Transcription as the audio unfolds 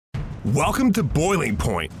Welcome to Boiling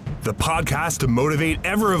Point, the podcast to motivate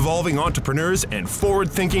ever-evolving entrepreneurs and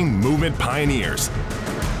forward-thinking movement pioneers.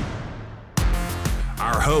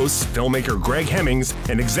 Our hosts, filmmaker Greg Hemmings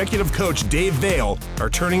and executive coach Dave Vale, are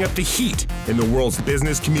turning up the heat in the world's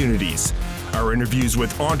business communities. Our interviews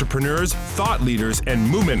with entrepreneurs, thought leaders, and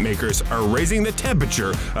movement makers are raising the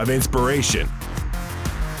temperature of inspiration.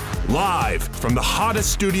 Live from the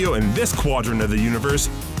hottest studio in this quadrant of the universe,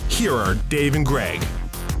 here are Dave and Greg.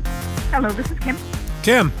 Hello, this is Kim.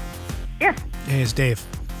 Kim. Yes. Hey, it's Dave.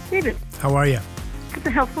 David. How are you? What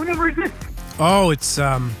the hell phone number is this? Oh, it's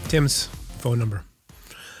Tim's phone number.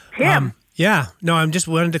 Tim? Yeah. No, I'm just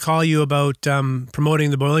wanted to call you about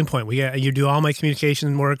promoting the Boiling Point. You do all my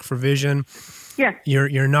communication work for Vision. Yes.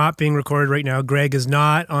 You're not being recorded right now. Greg is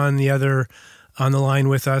not on the line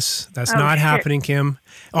with us. That's not happening, Kim.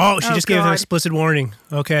 Oh, she just gave an explicit warning.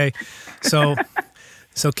 Okay. So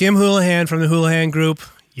Kim Houlahan from the Houlahan Group,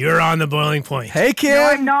 you're on the Boiling Point. Hey, Kim. No,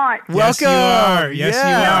 I'm not. Welcome. Yes, you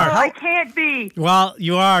are. No, I can't be. Well,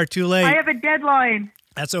 you are. Too late. I have a deadline.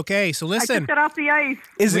 That's okay. So listen. I just got off the ice.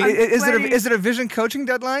 Is it a vision coaching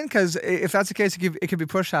deadline? Because if that's the case, it could be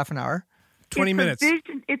pushed half an hour. 20 minutes. Is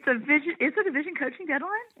it a vision coaching deadline?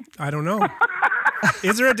 I don't know.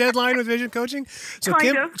 Is there a deadline with vision coaching? So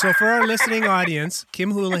Kind of. So for our listening audience,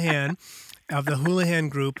 Kim Houlahan of the Houlahan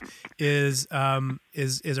Group is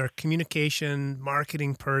our communication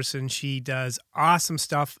marketing person. She does awesome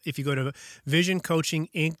stuff. If you go to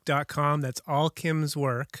visioncoachinginc.com, that's all Kim's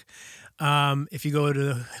work. If you go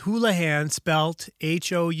to Houlahan, spelt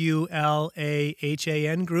HOULAHAN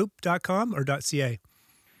group.com or .ca.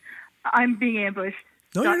 I'm being ambushed.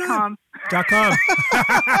 No, you're not. .com.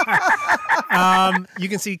 You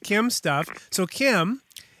can see Kim's stuff. So Kim,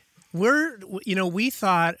 we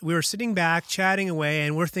thought we were sitting back chatting away,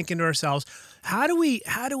 and we're thinking to ourselves, how do we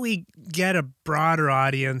get a broader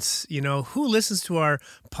audience? Who listens to our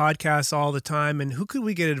podcasts all the time, and who could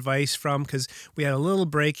we get advice from? Because we had a little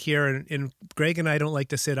break here, and Greg and I don't like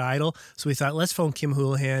to sit idle, so we thought, let's phone Kim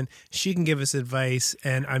Houlahan. She can give us advice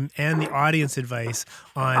and the audience advice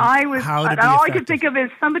on how to be effective. All I could think of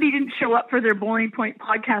is somebody didn't show up for their Boiling Point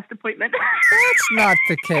podcast appointment. That's not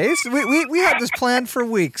the case. We had this planned for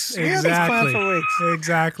weeks. Exactly.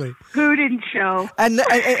 Who didn't show? And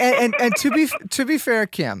to be fair,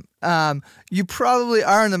 Kim, you probably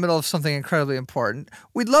are in the middle of something incredibly important.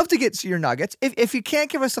 We'd love to get your nuggets. If you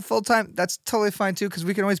can't give us the full time, that's totally fine too, because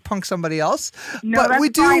we can always punk somebody else. No, but we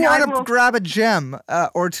do fine. want to grab a gem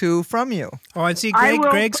or two from you. Oh, and see,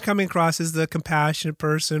 Greg's coming across as the compassionate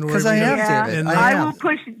person. Because I am, David. I will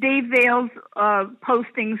push Dave Vale's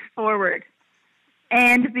postings forward.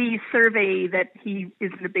 And the survey that he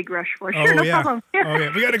is in a big rush for. Sure, no problem. Okay,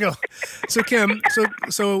 we got to go. So, Kim,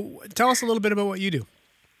 so tell us a little bit about what you do.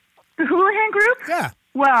 The Houlahan Group? Yeah.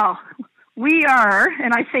 Well, we are,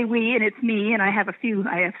 and I say we, and it's me, and I have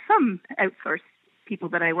some outsourced people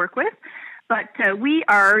that I work with, but we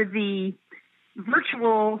are the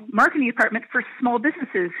virtual marketing department for small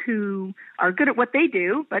businesses who are good at what they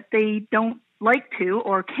do, but they don't like to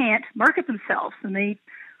or can't market themselves, and they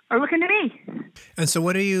are looking to me. And so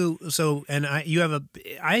what are you, I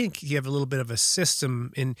think you have a little bit of a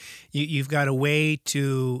system, and you've got a way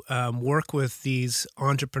to work with these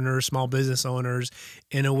entrepreneurs, small business owners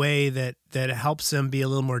in a way that helps them be a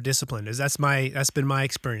little more disciplined. That's been my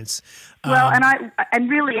experience. Well, and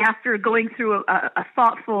really after going through a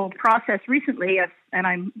thoughtful process recently, and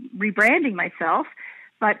I'm rebranding myself,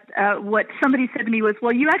 but what somebody said to me was,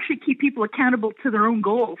 well, you actually keep people accountable to their own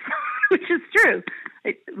goals, which is true.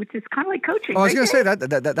 Which is kind of like coaching. I was going to say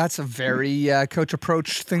that's a very coach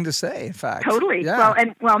approach thing to say, in fact. Totally. Yeah.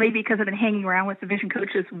 Well, maybe because I've been hanging around with the vision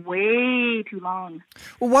coaches way too long.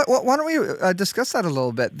 Well, why don't we discuss that a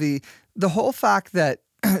little bit? The whole fact that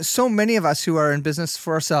so many of us who are in business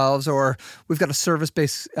for ourselves, or we've got a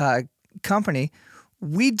service-based company,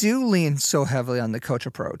 we do lean so heavily on the coach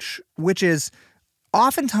approach, which is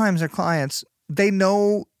oftentimes our clients, they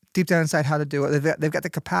know deep down inside how to do it. They've got the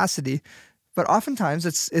capacity. But oftentimes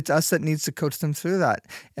it's us that needs to coach them through that.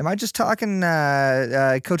 Am I just talking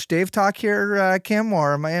Coach Dave talk here, Kim,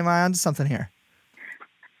 or am I on to something here?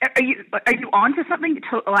 Are you on to something?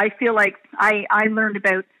 I feel like I learned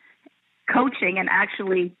about coaching and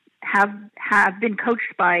actually have been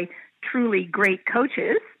coached by truly great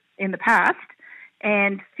coaches in the past,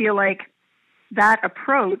 and feel like that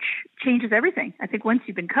approach changes everything. I think once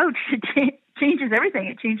you've been coached, it changes everything.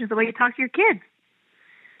 It changes the way you talk to your kids.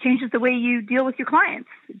 Changes the way you deal with your clients.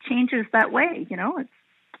 It changes that way,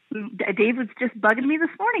 Dave was just bugging me this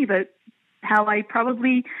morning about how I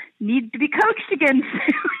probably need to be coached again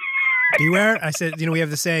soon. Beware. I said, we have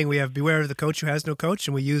the saying, we have beware of the coach who has no coach,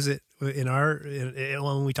 and we use it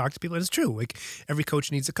when we talk to people. And it's true. Like every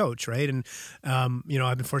coach needs a coach, right? And I've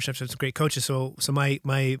been fortunate to have some great coaches. So my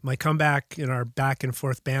comeback in our back and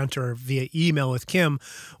forth banter via email with Kim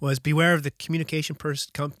was beware of the communication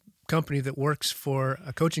company that works for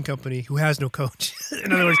a coaching company who has no coach.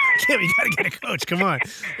 In other words, Kim, you got to get a coach. Come on,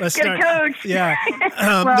 let's get start. a coach. Yeah.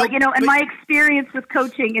 My experience with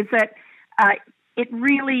coaching is that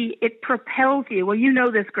it propels you. Well, you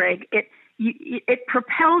know this, Greg. It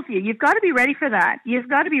propels you. You've got to be ready for that. You've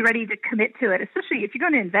got to be ready to commit to it, especially if you're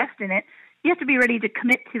going to invest in it. You have to be ready to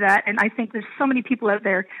commit to that. And I think there's so many people out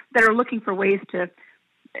there that are looking for ways to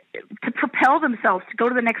propel themselves, to go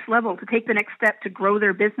to the next level, to take the next step, to grow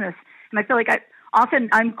their business. And I feel like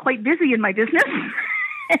I'm quite busy in my business.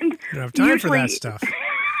 And you don't have time for that stuff.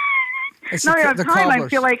 Now that I have time, I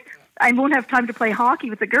feel like I won't have time to play hockey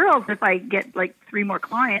with the girls if I get like 3 more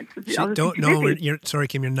clients. Sorry,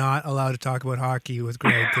 Kim, you're not allowed to talk about hockey with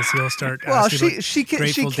Greg because he'll start. Well, asking she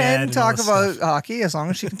can talk about hockey as long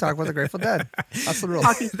as she can talk about the Grateful Dead. That's the rule.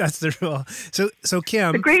 That's the rule. So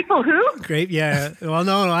Kim, the Grateful who? Great, yeah. Well,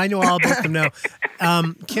 no, I know all about them now.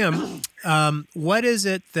 Kim, what is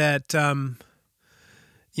it that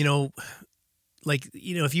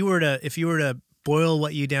if you were to boil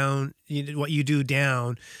what you do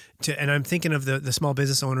down to, and I'm thinking of the small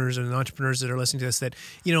business owners and the entrepreneurs that are listening to this, that,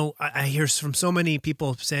 I hear from so many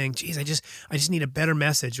people saying, geez, I just need a better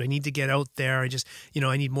message. I need to get out there. I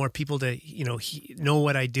need more people to, know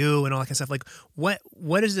what I do and all that kind of stuff. Like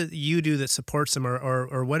what is it you do that supports them,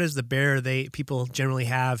 or what is the barrier people generally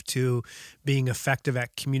have to being effective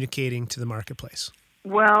at communicating to the marketplace?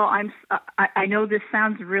 Well, I know this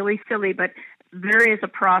sounds really silly, but there is a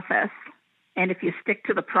process. And if you stick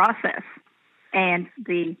to the process and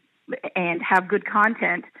have good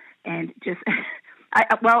content and just,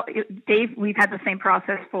 Dave, we've had the same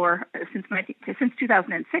process since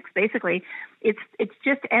 2006. Basically, it's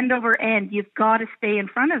just end over end. You've got to stay in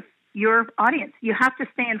front of your audience. You have to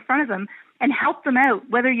stay in front of them and help them out,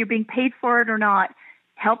 whether you're being paid for it or not.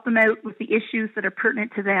 Help them out with the issues that are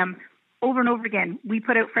pertinent to them. Over and over again, we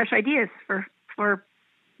put out fresh ideas for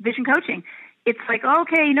vision coaching. It's like,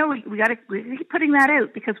 okay, we got to keep putting that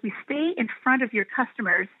out because we stay in front of your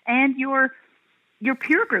customers and your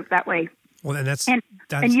peer group that way. Well, and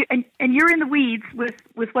you're in the weeds with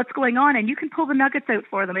what's going on, and you can pull the nuggets out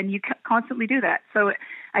for them, and you constantly do that. So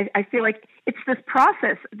I feel like it's this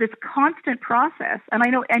process, this constant process. And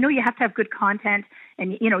I know you have to have good content,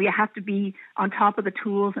 and you have to be on top of the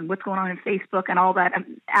tools and what's going on in Facebook and all that.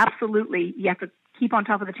 And absolutely, you have to keep on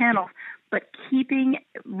top of the channels. But keeping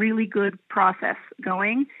really good process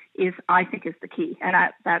going I think is the key. And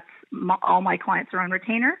all my clients are on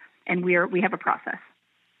retainer, and we have a process.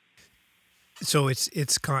 So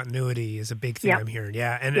it's continuity is a big thing. Yep. I'm hearing.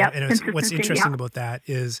 Yeah. And what's interesting about that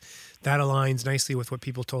is that aligns nicely with what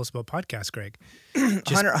people told us about podcasts, Greg.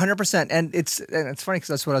 100%. And it's funny because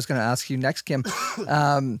that's what I was going to ask you next, Kim.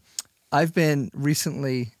 I've been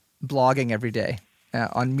recently blogging every day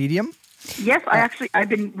on Medium. Yes, I've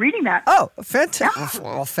been reading that. Oh, fantastic!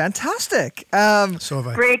 Well, fantastic. So have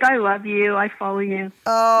I. Greg, I love you. I follow you.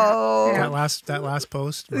 Oh, that last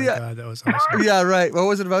post. My God, that was awesome. Yeah, right. What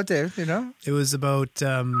was it about, Dave? It was about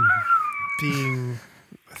being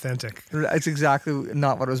authentic. It's exactly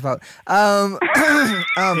not what it was about.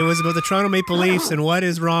 It was about the Toronto Maple Leafs and what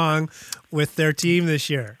is wrong with their team this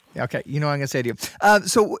year. Okay, you know what I'm going to say to you.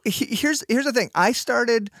 So here's the thing. I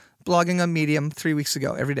started blogging on Medium 3 weeks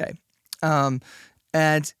ago every day.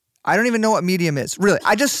 And I don't even know what Medium is. Really,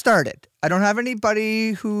 I just started. I don't have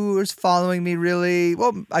anybody who is following me really.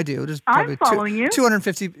 Well, I do. There's probably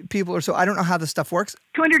 250 people or so. I don't know how this stuff works.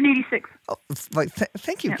 286. Oh,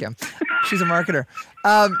 thank you, Kim. She's a marketer.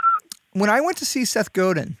 When I went to see Seth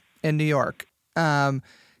Godin in New York,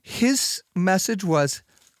 his message was,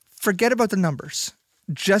 forget about the numbers.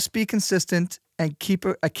 Just be consistent and keep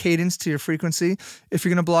a cadence to your frequency. If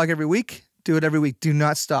you're going to blog every week, do it every week. Do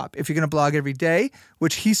not stop. If you're going to blog every day,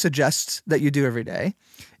 which he suggests that you do every day,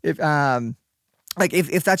 if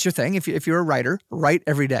that's your thing, if you're a writer, write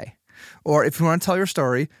every day. Or if you want to tell your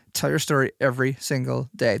story every single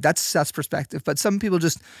day. That's Seth's perspective. But some people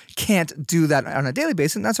just can't do that on a daily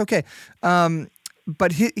basis, and that's okay.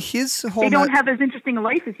 But his whole... They don't have as interesting a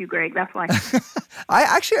life as you, Greg. That's why.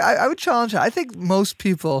 I would challenge that. I think most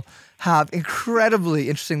people have incredibly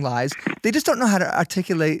interesting lives. They just don't know how to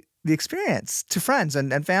articulate the experience to friends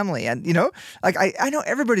and family. And, I know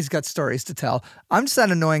everybody's got stories to tell. I'm just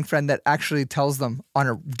that annoying friend that actually tells them on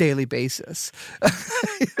a daily basis. But,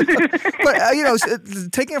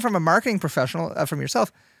 taking it from a marketing professional, from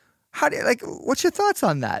yourself, How do you, what's your thoughts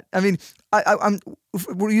on that? I mean,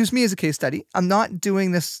 we'll use me as a case study. I'm not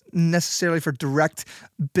doing this necessarily for direct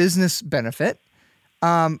business benefit.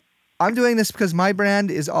 I'm doing this because my brand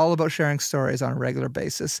is all about sharing stories on a regular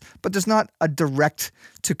basis, but there's not a direct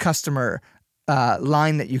to customer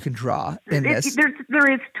line that you can draw in this.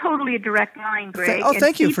 There is totally a direct line, Greg.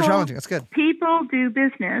 Thank you for challenging. That's good. People do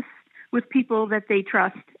business with people that they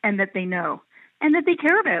trust and that they know and that they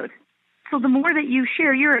care about. So the more that you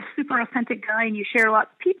share, you're a super authentic guy and you share a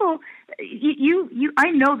lot. People,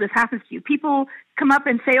 I know this happens to you. People come up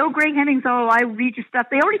and say, "Oh, Greg Hemmings, I read your stuff."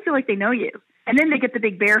 They already feel like they know you. And then they get the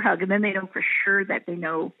big bear hug and then they know for sure that they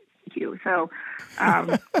know you. So,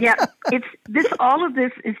 all of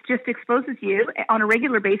this is just exposes you on a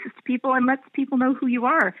regular basis to people and lets people know who you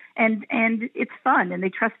are. And it's fun and they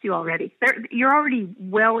trust you already. You're already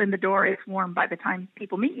well in the door. It's warm by the time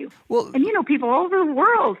people meet you. Well, and you know people all over the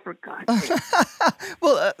world, for God's sake.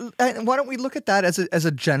 Well, why don't we look at that as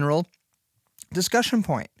a general discussion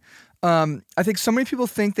point? I think so many people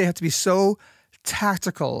think they have to be so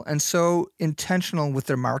tactical and so intentional with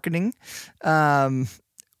their marketing,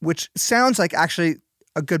 which sounds like actually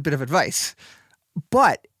a good bit of advice.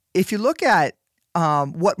 But if you look at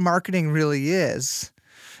what marketing really is,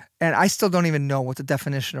 and I still don't even know what the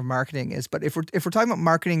definition of marketing is, but if we're talking about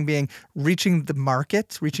marketing being reaching the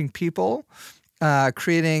market, reaching people,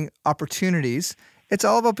 creating opportunities, it's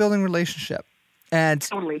all about building relationship. And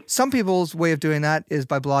totally. Some people's way of doing that is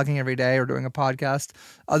by blogging every day or doing a podcast.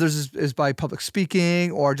 Others is by public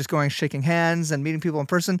speaking or just going shaking hands and meeting people in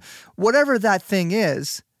person. Whatever that thing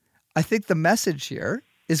is, I think the message here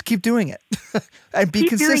is keep doing it and be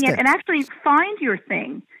consistent. Keep doing it and actually find your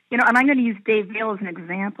thing. And I'm going to use Dave Vail as an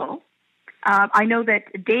example. I know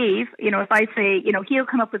that Dave, if I say, he'll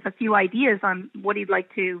come up with a few ideas on what he'd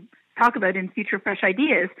like to talk about in future Fresh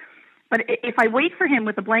Ideas. But if I wait for him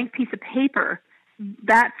with a blank piece of paper,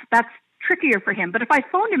 that's trickier for him. But if I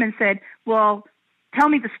phoned him and said, well, tell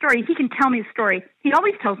me the story, he can tell me a story. He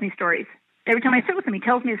always tells me stories. Every time I sit with him, he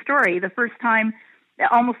tells me a story. The first time,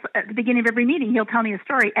 almost at the beginning of every meeting, he'll tell me a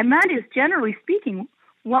story. And that is, generally speaking,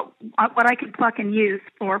 what I can pluck and use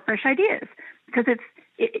for Fresh Ideas. Because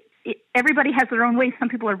everybody has their own way. Some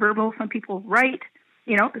people are verbal, some people write,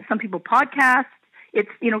 some people podcast.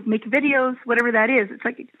 It's, make videos, whatever that is. It's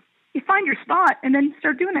like you find your spot and then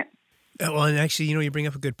start doing it. Well, and actually, you bring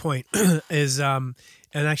up a good point. And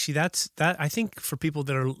actually, that I think for people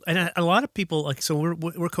that are, and a lot of people so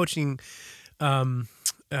we're coaching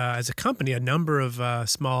as a company a number of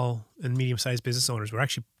small and medium-sized business owners. We're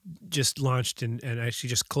actually just launched and actually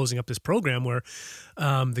just closing up this program where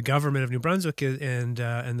the government of New Brunswick and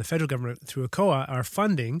the federal government through ACOA are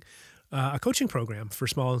funding a coaching program for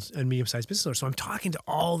small and medium-sized business owners. So I'm talking to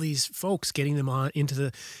all these folks, getting them on into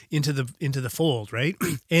the fold, right?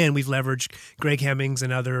 And we've leveraged Greg Hemmings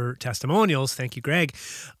and other testimonials. Thank you, Greg.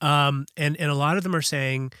 And a lot of them are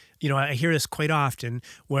saying, I hear this quite often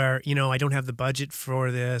where, I don't have the budget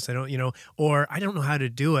for this. I don't, or I don't know how to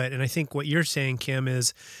do it. And I think what you're saying, Kim,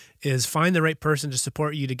 is find the right person to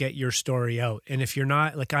support you to get your story out. And if you're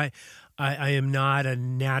not, like I am not a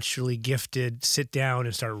naturally gifted sit down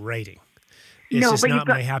and start writing. It's just not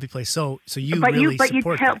my happy place. So you really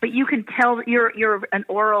support that. But you can tell you're an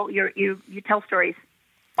oral. You tell stories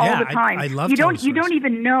all the time. I love you telling don't. You don't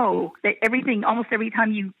even know that almost every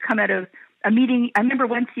time you come out of a meeting. I remember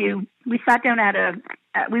once we sat down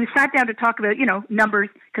to talk about numbers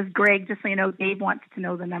because Greg, just so you know, Dave wants to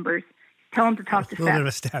know the numbers. Tell him to talk to stats. A little bit of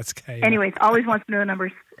a stats guy. Yeah. Anyways, always wants to know the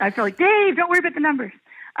numbers. I feel like, Dave, don't worry about the numbers.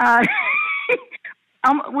 I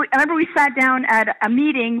remember we sat down at a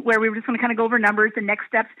meeting where we were just going to kind of go over numbers and next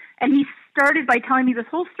steps. And he started by telling me this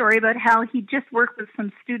whole story about how he just worked with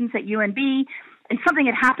some students at UNB and something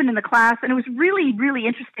had happened in the class. And it was really, really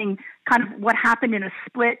interesting kind of what happened in a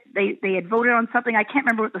split. They had voted on something. I can't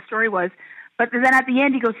remember what the story was. But then at the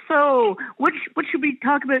end, he goes, so what should we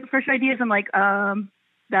talk about in Fresh Ideas? I'm like,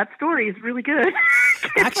 that story is really good.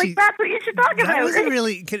 Actually, like, that's what you should talk about. That wasn't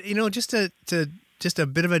really, just a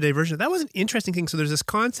bit of a diversion. That was an interesting thing. So there's this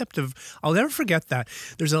concept of, I'll never forget that.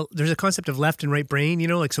 There's a concept of left and right brain,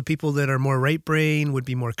 so people that are more right brain would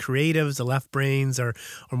be more creatives. The left brains are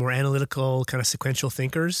more analytical, kind of sequential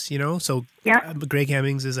thinkers, So yeah. Greg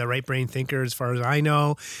Hemmings is a right brain thinker as far as I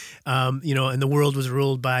know, and the world was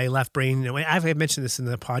ruled by left brain. I've mentioned this in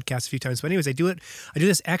the podcast a few times, but anyways, I do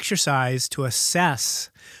this exercise to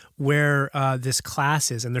assess where this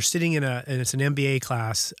class is, and they're sitting and it's an MBA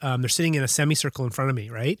class. They're sitting in a semicircle in front of me,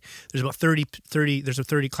 right? There's about 30, there's a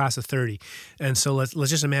 30 class of 30. And so let's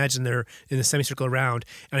just imagine they're in a semicircle around,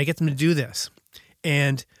 and I get them to do this.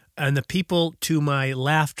 And the people to my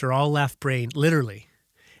left are all left brain, literally.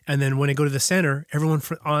 And then when I go to the center, everyone,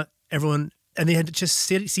 and they had to just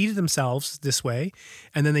seated themselves this way,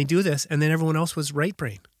 and then they do this, and then everyone else was right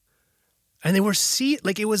brain. And they were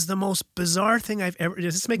it was the most bizarre thing I've ever.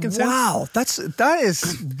 Does this make sense? Wow, that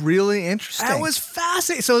is really interesting. That was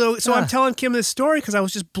fascinating. So I'm telling Kim this story because I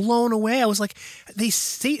was just blown away. I was like, they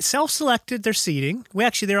self-selected their seating.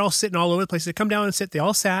 They're all sitting all over the place. They come down and sit. They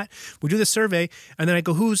all sat. We do the survey, and then I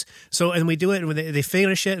go, and we do it, and they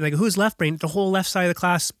finish it, and I go, who's left brain? The whole left side of the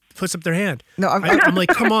class puts up their hand. No, I'm like,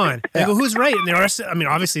 come on. Yeah. I go, who's right? And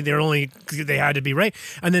obviously they had to be right.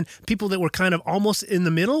 And then people that were kind of almost in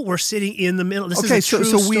the middle were sitting in the middle. This is a true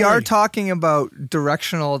story. We are talking about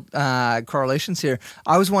directional correlations here.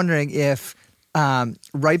 I was wondering if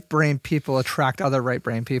right brain people attract other right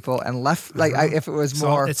brain people, and left if it was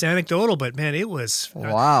more. It's anecdotal, but man, it was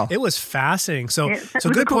wow. It was fascinating. So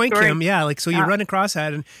good point, story. Kim. Yeah, you run across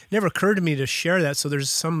that, and it never occurred to me to share that. So there's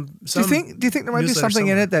some. Do you think there might be something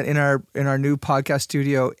in it that in our new podcast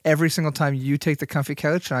studio, every single time you take the comfy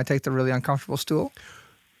couch and I take the really uncomfortable stool?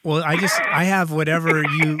 Well, I have whatever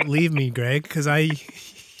you leave me, Greg, because I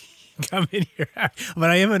come in here. But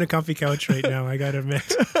I am on a comfy couch right now, I got to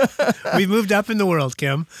admit. We've moved up in the world,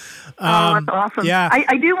 Kim. That's awesome. Yeah.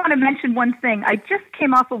 I do want to mention one thing. I just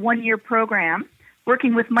came off a 1-year program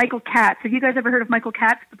working with Michael Katz. Have you guys ever heard of Michael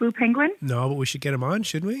Katz, the Blue Penguin? No, but we should get him on,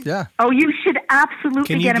 shouldn't we? Yeah. Oh, you should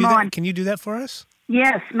absolutely get him on. Can you do that for us?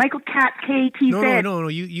 Yes, Michael Katz, K-A-T-Z. No.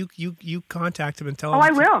 You contact him and tell him. Oh,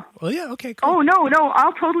 I will. Oh, yeah, okay, cool. Oh, no,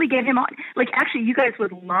 I'll totally get him on. Actually, you guys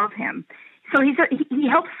would love him. So he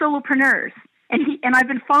helps solopreneurs, and I've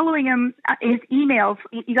been following him. His emails,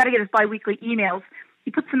 you got to get his biweekly emails.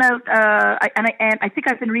 He puts them out, and I think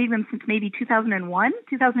I've been reading them since maybe 2001,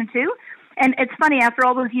 2002. And it's funny, after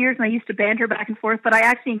all those years, and I used to banter back and forth, but I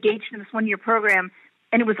actually engaged in this 1-year program,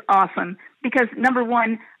 and it was awesome because number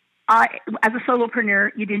one, as a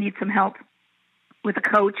solopreneur, you do need some help with a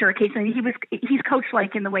coach, or occasionally he's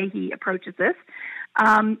coach-like in the way he approaches this.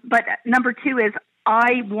 But number two is,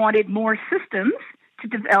 I wanted more systems to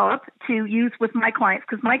develop to use with my clients,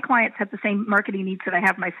 because my clients have the same marketing needs that I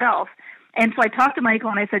have myself. And so I talked to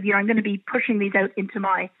Michael and I said, I'm going to be pushing these out into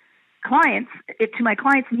my clients,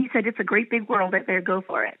 and he said, it's a great big world out there, go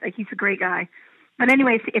for it. He's a great guy. But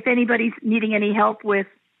anyways, if anybody's needing any help with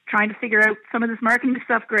trying to figure out some of this marketing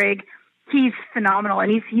stuff, Greg, he's phenomenal,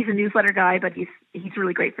 and he's a newsletter guy, but he's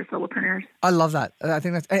really great for solopreneurs. I love that. I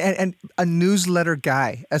think that's and a newsletter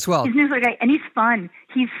guy as well. He's a newsletter guy, and he's fun.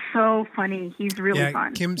 He's so funny. He's really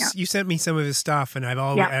fun. Kim, you sent me some of his stuff, and I've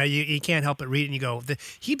always you can't help but read it, and you go,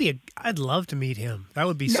 I'd love to meet him. That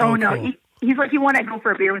would be so cool. He's like, you want to go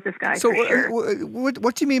for a beer with this guy. So, for sure.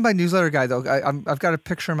 What do you mean by newsletter guy, though? I've got a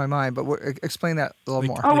picture in my mind, but explain that a little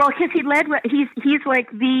more. Oh well, because he's like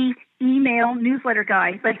the email newsletter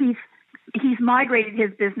guy, but he's migrated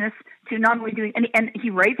his business to not only doing, and he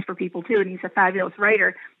writes for people too, and he's a fabulous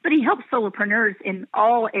writer, but he helps solopreneurs in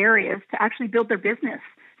all areas to actually build their business.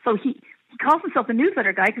 So he calls himself a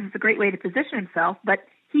newsletter guy because it's a great way to position himself, but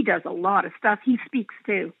he does a lot of stuff. He speaks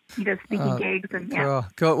too. He does speaking gigs and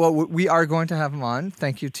Cool. Well, we are going to have him on.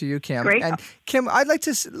 Thank you to you, Kim. Great. And Kim, I'd like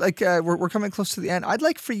to we're coming close to the end. I'd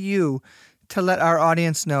like for you to let our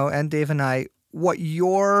audience know, and Dave and I, what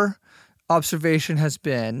your observation has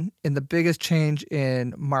been in the biggest change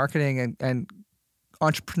in marketing and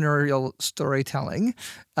entrepreneurial storytelling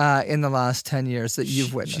in the last 10 years that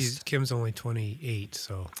you've witnessed. Kim's only 28,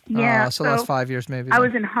 so. Yeah. So last 5 years maybe. I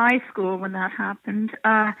was in high school when that happened.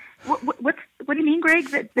 What do you mean, Greg?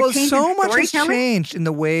 So much has changed in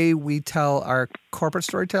the way we tell our corporate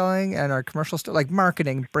storytelling and our commercial like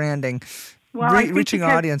marketing, branding, reaching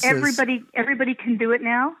audiences. Everybody can do it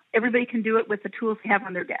now. Everybody can do it with the tools they have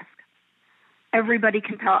on their desk. Everybody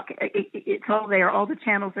can talk. It's all there. All the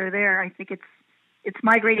channels are there. I think it's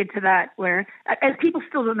migrated to that where, as people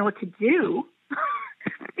still don't know what to do,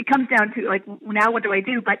 it comes down to like, now what do I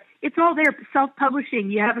do? But it's all there.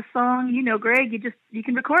 Self-publishing. You have a song, Greg. You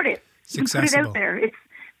can record it. You can put it out there.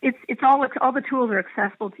 It's all the tools are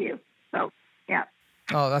accessible to you. So yeah.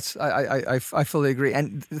 Oh, I fully agree.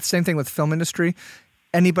 And the same thing with film industry.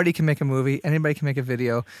 Anybody can make a movie. Anybody can make a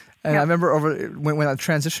video. And I remember when that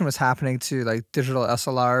transition was happening to like digital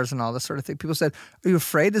SLRs and all this sort of thing, people said, "Are you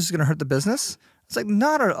afraid this is going to hurt the business?" It's like,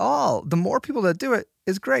 not at all. The more people that do it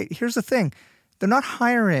is great. Here's the thing. They're not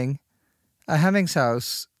hiring a Hemmings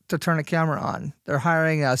house to turn a camera on. They're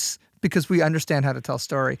hiring us because we understand how to tell a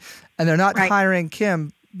story. And they're not hiring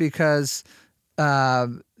Kim because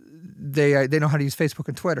they know how to use Facebook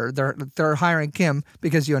and Twitter. They're hiring Kim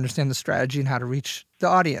because you understand the strategy and how to reach the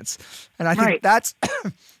audience. And I think that's,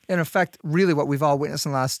 in effect, really what we've all witnessed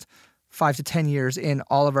in the last 5 to 10 years in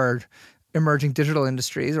all of our emerging digital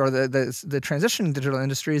industries or the transition in digital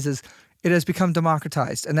industries is it has become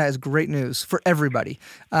democratized, and that is great news for everybody.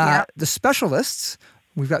 The specialists,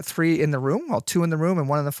 we've got 3 in the room, 2 in the room and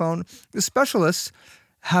 1 on the phone. The specialists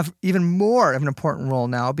have even more of an important role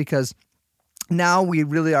now because now we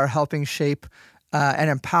really are helping shape and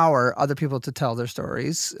empower other people to tell their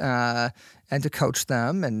stories and to coach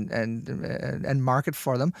them and market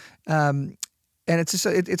for them. And it's just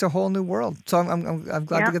it's a whole new world. So I'm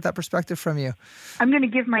glad to get that perspective from you. I'm going to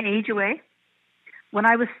give my age away. When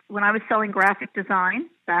I was selling graphic design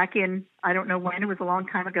back in, I don't know when, it was a long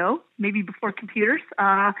time ago, maybe before computers,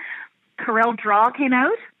 Corel Draw came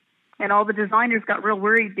out, and all the designers got real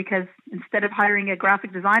worried because instead of hiring a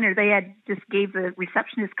graphic designer, they had just gave the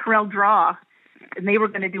receptionist Corel Draw, and they were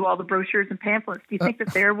going to do all the brochures and pamphlets. Do you think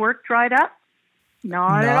that their work dried up?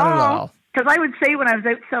 Not at all. Because I would say when I was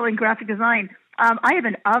out selling graphic design, I have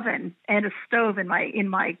an oven and a stove in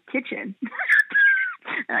my kitchen.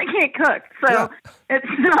 And I can't cook, so it's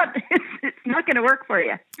not going to work for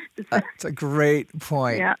you. That's a great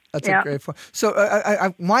point. Yeah, that's a great point. So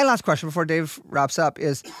my last question before Dave wraps up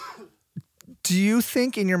is, do you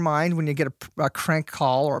think in your mind when you get a crank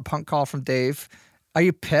call or a punk call from Dave, are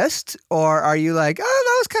you pissed or are you like, oh,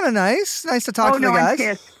 that was kind of nice to talk to the guys? I'm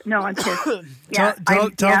pissed. No, I'm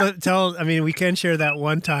pissed. Tell. I mean, we can share that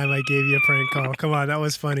one time I gave you a prank call. Come on, that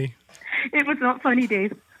was funny. It was not funny,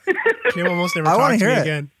 Dave. Kim almost never talked to me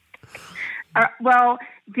again. Well,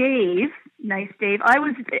 Dave, nice Dave.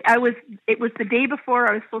 It was the day before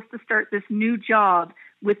I was supposed to start this new job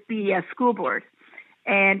with the school board.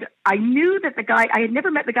 And I knew that I had never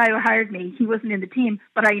met the guy who hired me. He wasn't in the team,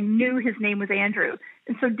 but I knew his name was Andrew.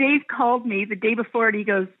 And so Dave called me the day before and he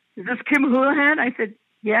goes, "Is this Kim Houlahan?" I said,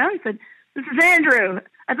 "Yeah." He said, "This is Andrew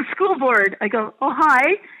at the school board." I go, "Oh,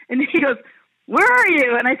 hi." And he goes, "Where are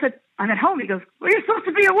you?" And I said, "I'm at home." He goes, "Well, you're supposed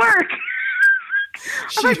to be at work."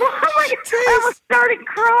 I'm like, I almost started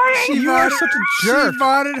crying. You are such a jerk. She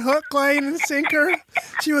bought it hook, line, and sinker.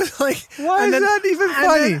 She was like, why is that even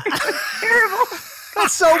funny? Terrible.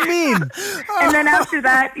 That's so mean. And then after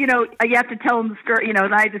that, you have to tell them the story. And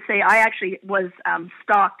I had to say I actually was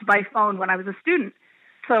stalked by phone when I was a student.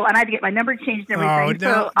 So, and I had to get my number changed and everything.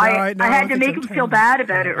 I had to make him feel bad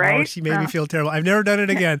about it, right? Oh, she made me feel terrible. I've never done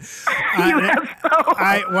it again. You have so.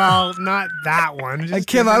 Well, not that one.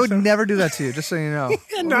 Kim, I would never do that to you, just so you know.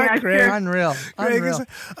 Not Greg. Unreal.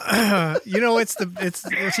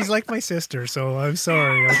 She's like my sister, so I'm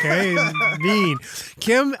sorry, okay? Mean.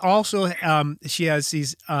 Kim also, she has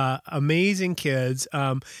these amazing kids,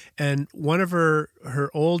 and one of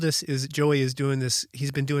her oldest is Joey is doing this.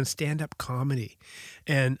 He's been doing stand-up comedy.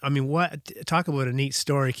 And I mean, talk about a neat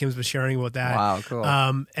story. Kim's been sharing about that. Wow, cool.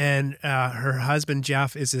 And her husband,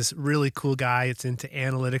 Jeff, is this really cool guy. It's into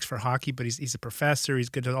analytics for hockey, but he's a professor. He's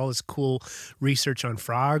good at all this cool research on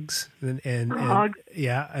frogs and all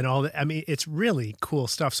that. I mean, it's really cool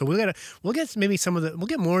stuff. So we'll get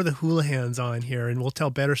more of the Houlahans on here, and we'll tell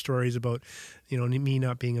better stories about, me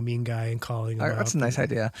not being a mean guy and calling them That's a nice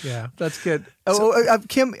idea. Yeah. That's good.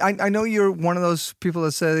 Kim, I know you're one of those people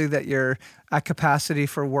that say that you're at capacity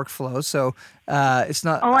for workflow, so it's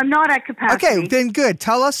not... Oh, I'm not at capacity. Okay, then good.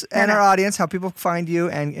 Tell us and our audience how people find you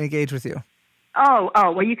and engage with you. Oh,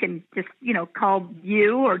 well, you can just, call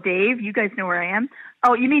you or Dave. You guys know where I am.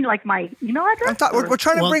 Oh, you mean like my email address? We're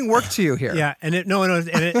trying to bring work to you here. Yeah,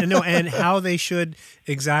 and how they should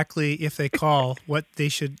exactly, if they call,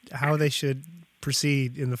 how they should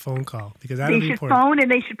proceed in the phone call, because that'll be important. They should phone and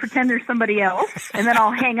they should pretend there's somebody else, and then I'll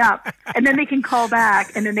hang up, and then they can call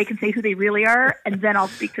back, and then they can say who they really are, and then I'll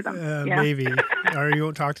speak to them. Maybe, or you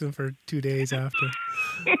won't talk to them for 2 days after.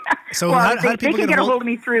 Yeah. So they can get a hold of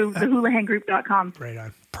me through thehoulahangroup.com. Right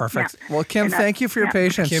on. Perfect. Yeah. Well, Kim, thank you for your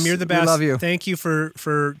patience. Kim, you're the best. We love you. Thank you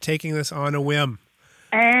for taking this on a whim.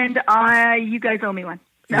 And you guys owe me one.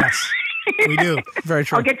 Yes. We do. Very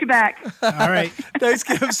true. I'll get you back. All right. Thanks,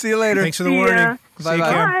 Kim. See you later. Thanks for the warning.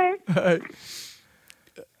 Bye-bye. Bye.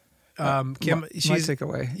 Kim, she's my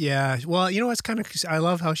takeaway. Yeah. Well, it's kind of, I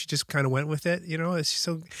love how she just kind of went with it. It's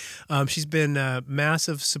so, she's been a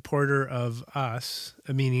massive supporter of us,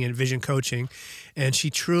 meaning in vision coaching, and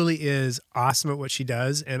she truly is awesome at what she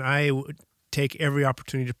does. And I would take every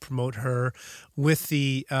opportunity to promote her with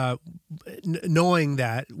the knowing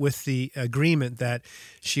that, with the agreement that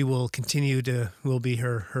she will be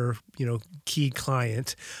her key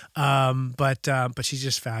client, but she's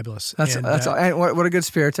just fabulous. That's all. And what a good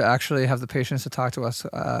spirit to actually have the patience to talk to us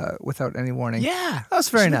without any warning. Yeah, that was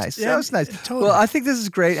very nice. Yeah, that was nice. Totally. Well, I think this is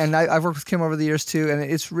great, and I've worked with Kim over the years too, and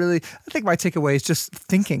it's really, I think my takeaway is just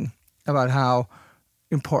thinking about how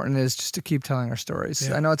important is just to keep telling our stories.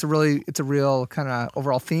 Yeah. I know it's a real kind of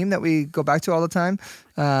overall theme that we go back to all the time.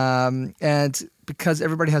 And because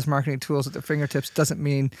everybody has marketing tools at their fingertips doesn't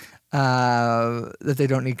mean that they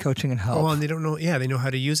don't need coaching and help. Well, and they don't know. Yeah, they know how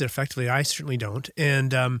to use it effectively. I certainly don't.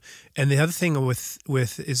 And the other thing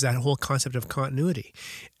with is that whole concept of continuity.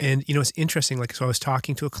 And it's interesting. Like, so I was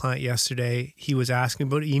talking to a client yesterday. He was asking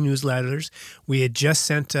about e-newsletters. We had just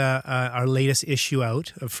sent our latest issue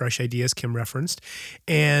out of Fresh Ideas. Kim referenced,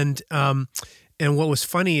 and what was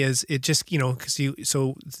funny is it just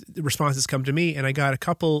so the responses come to me, and I got a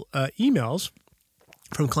couple emails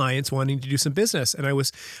from clients wanting to do some business. And I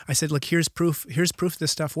said, look, here's proof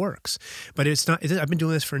this stuff works. But it's not, I've been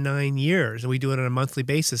doing this for 9 years, and we do it on a monthly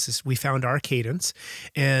basis. We found our cadence.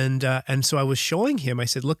 And so I was showing him, I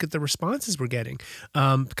said, look at the responses we're getting.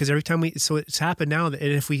 Because every time so it's happened now that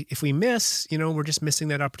if we miss, we're just missing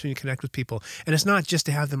that opportunity to connect with people. And it's not just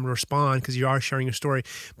to have them respond because you are sharing your story,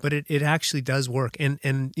 but it actually does work. And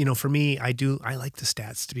for me, I like the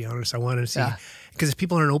stats, to be honest. I want to see, because if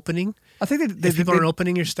people aren't opening, I think if people aren't opening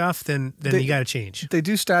your stuff, then you got to change. They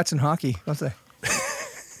do stats in hockey, don't they?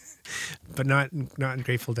 But not in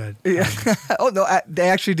Grateful Dead. Yeah. Oh no, they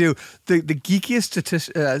actually do. The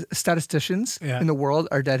geekiest statisticians in the world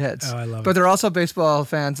are deadheads. Oh, I love it. But they're also baseball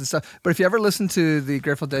fans and stuff. But if you ever listen to the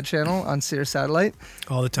Grateful Dead channel on Sirius Satellite,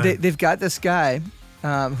 all the time, they've got this guy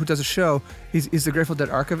who does a show. He's the Grateful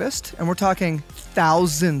Dead archivist, and we're talking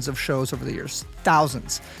thousands of shows over the years,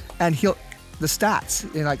 thousands, and the stats,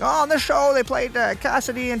 on this show they played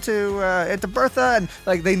Cassidy into Bertha,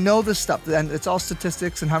 and they know this stuff, and it's all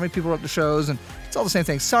statistics and how many people wrote the shows, and it's all the same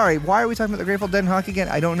thing. Sorry, why are we talking about the Grateful Dead and hockey again?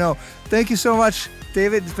 I don't know. Thank you so much,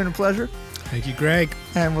 David. It's been a pleasure. Thank you, Greg.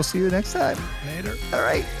 And we'll see you next time. Later. All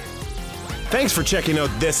right. Thanks for checking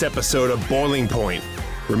out this episode of Boiling Point.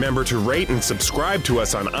 Remember to rate and subscribe to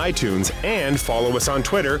us on iTunes and follow us on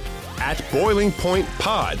Twitter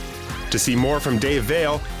 @BoilingPointPod. To see more from Dave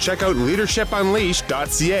Vale, check out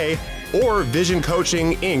leadershipunleashed.ca or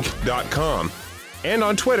visioncoachinginc.com. And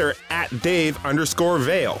on Twitter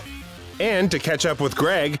 @Dave_Vale. And to catch up with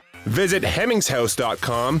Greg, visit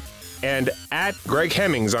hemmingshouse.com and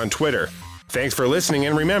 @GregHemmings on Twitter. Thanks for listening,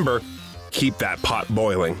 and remember, keep that pot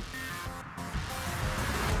boiling.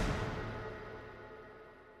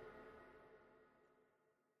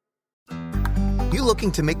 You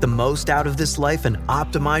looking to make the most out of this life and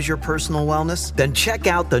optimize your personal wellness? Then check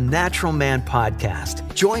out the Natural Man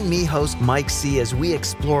Podcast. Join me, host Mike C., as we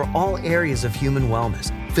explore all areas of human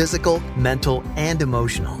wellness, physical, mental, and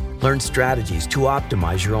emotional. Learn strategies to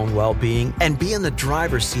optimize your own well-being and be in the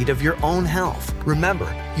driver's seat of your own health.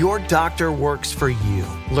 Remember, your doctor works for you.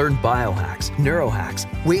 Learn biohacks, neurohacks,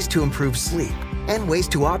 ways to improve sleep, and ways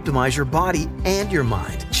to optimize your body and your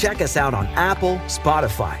mind. Check us out on Apple,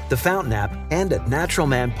 Spotify, the Fountain app, and at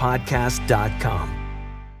naturalmanpodcast.com.